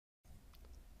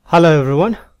Hello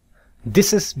everyone,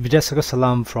 this is Vidya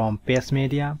Salam from PS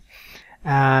Media,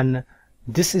 and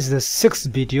this is the 6th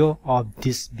video of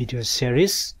this video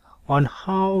series on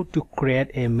how to create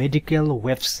a medical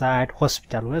website,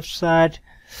 hospital website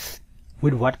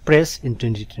with WordPress in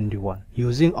 2021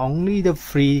 using only the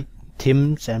free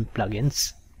themes and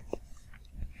plugins.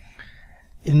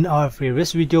 In our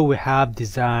previous video we have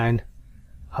designed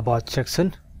about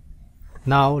section.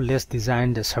 Now let's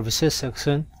design the services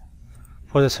section.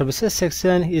 For the services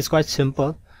section, it's quite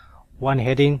simple. One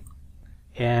heading,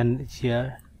 and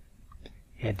here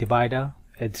a divider,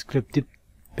 a descriptive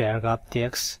paragraph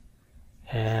text,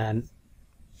 and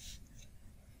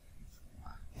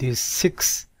these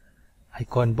 6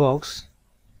 icon box.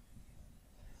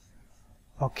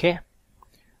 Okay,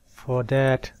 for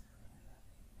that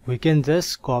we can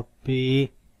just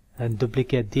copy and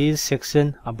duplicate this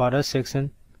section, about us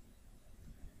section,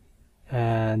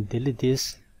 and delete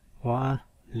this one,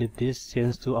 leave this,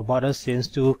 change to about us,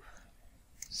 change to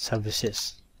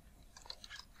services,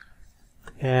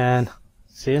 and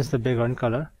change the background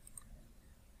color.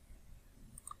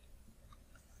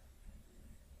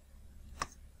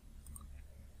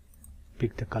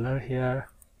 Pick the color here.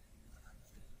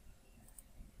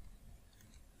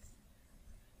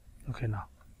 Okay, now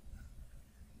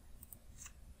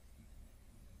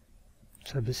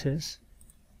services,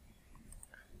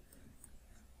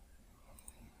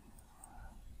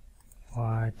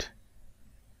 white,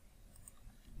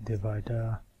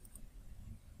 divider,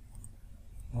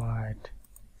 white,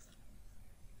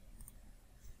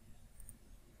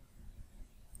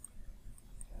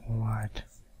 white.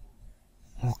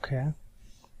 Okay,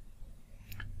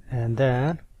 and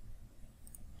then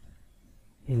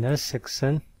inner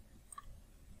section,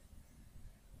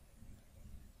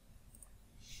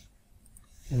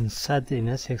 inside the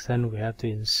inner section we have to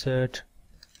insert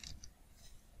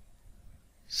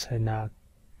Sina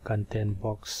Content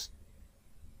Box.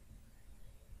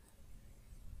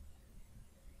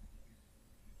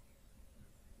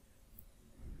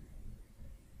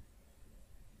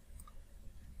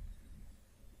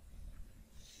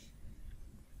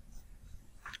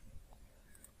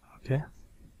 Okay.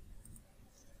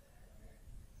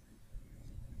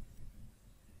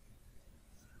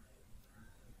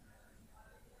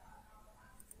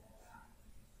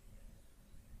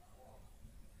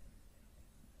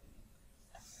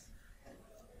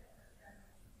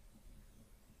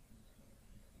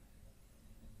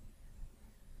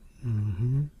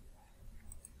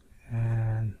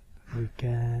 And we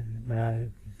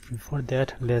can before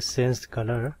that let's change the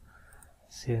color.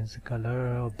 Change the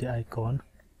color of the icon,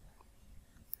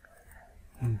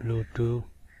 blue to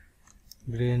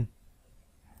green.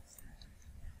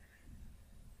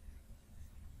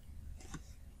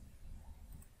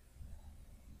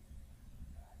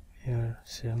 Here,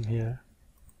 same here,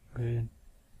 green.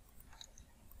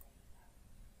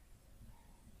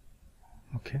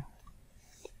 Okay,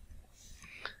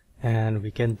 and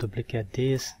we can duplicate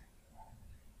this,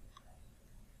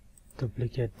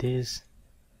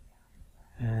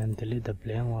 and delete the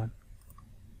blank one.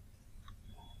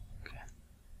 Okay,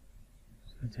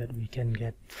 so that we can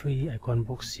get 3 icon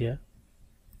box here,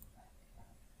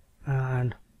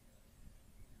 and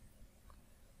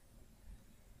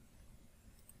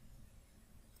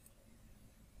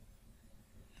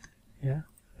yeah,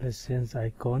 let's change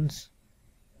icons.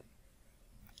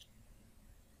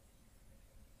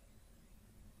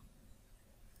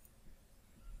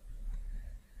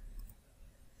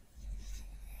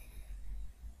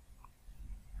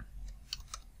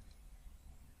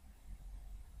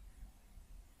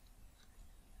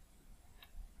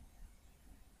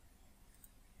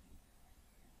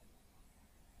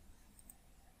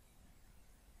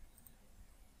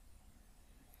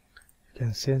 You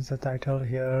can change the title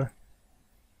here.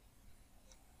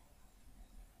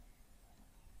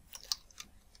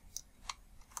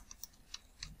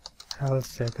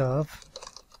 Health checkup.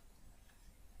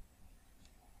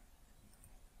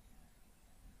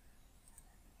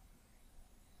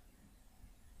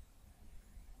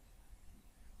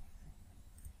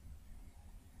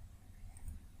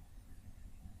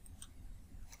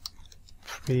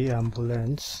 Free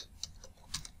ambulance.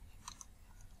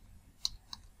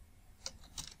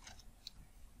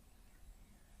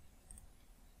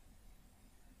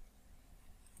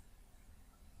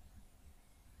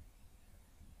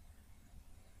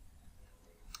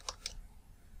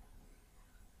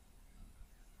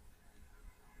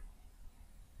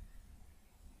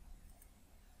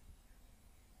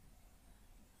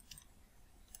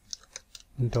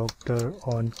 Doctor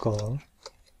on call.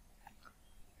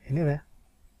 Anyway,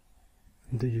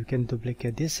 you can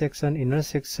duplicate this section, inner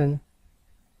section,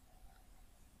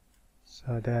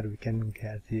 so that we can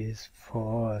get this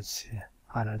for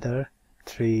another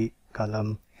 3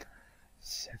 column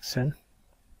section.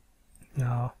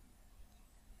 Now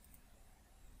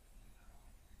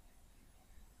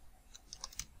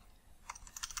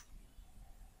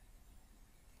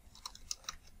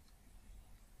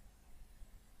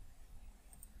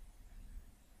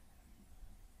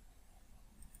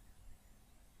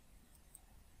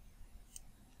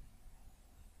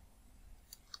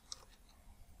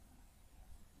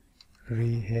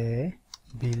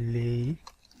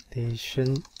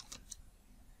rehabilitation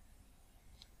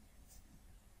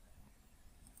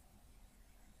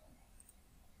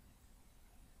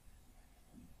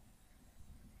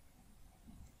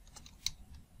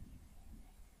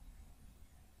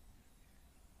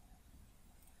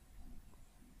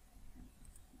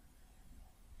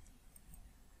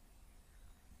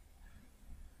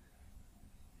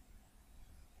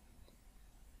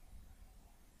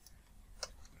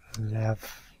left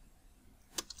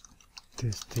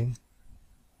this thing.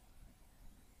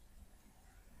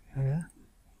 Yeah.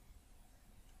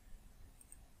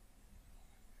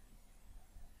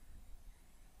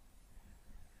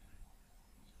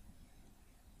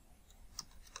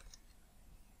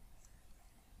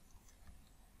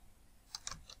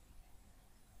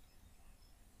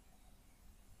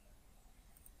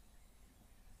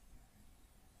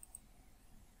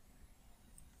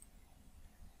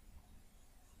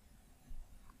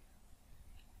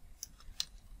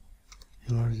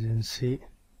 Emergency.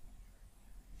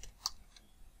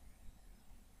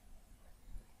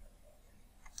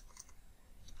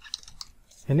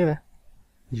 Anyway,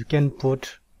 you can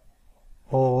put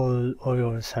all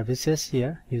your services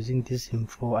here using this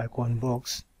info icon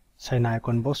box, Sina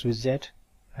icon box widget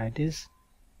like this.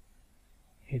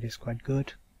 It is quite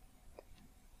good.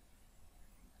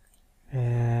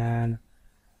 And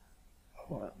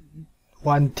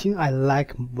one thing I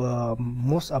like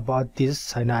most about this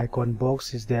Sina icon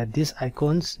box is that these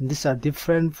icons, these are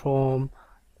different from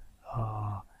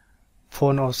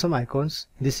Phone Awesome icons.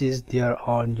 This is their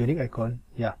own unique icon.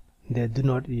 Yeah, they do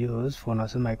not use Phone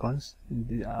Awesome icons.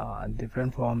 They are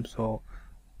different from, so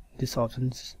these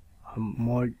options are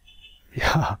more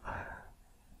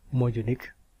more unique.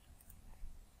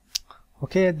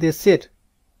 Okay, that's it.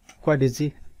 Quite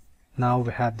easy. Now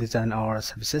we have designed our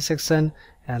services section,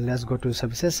 and let's go to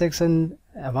services section,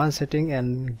 advanced setting,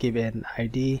 and give an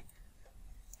ID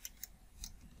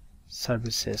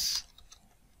services.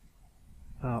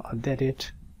 Now update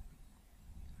it.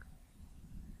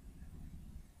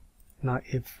 Now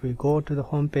if we go to the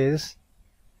home page,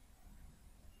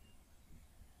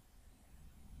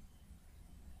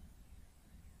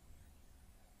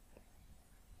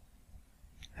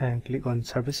 and click on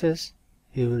services,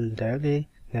 you will directly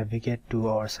navigate to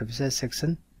our services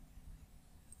section.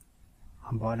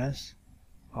 About us.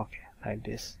 Okay, like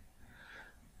this.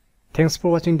 Thanks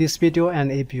for watching this video,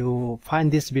 and if you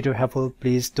find this video helpful,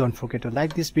 please don't forget to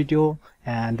like this video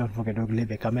and don't forget to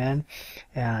leave a comment.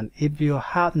 And if you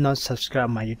have not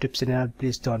subscribed my YouTube channel,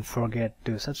 please don't forget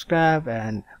to subscribe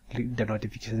and click the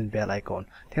notification bell icon.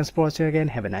 Thanks for watching again.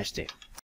 Have a nice day.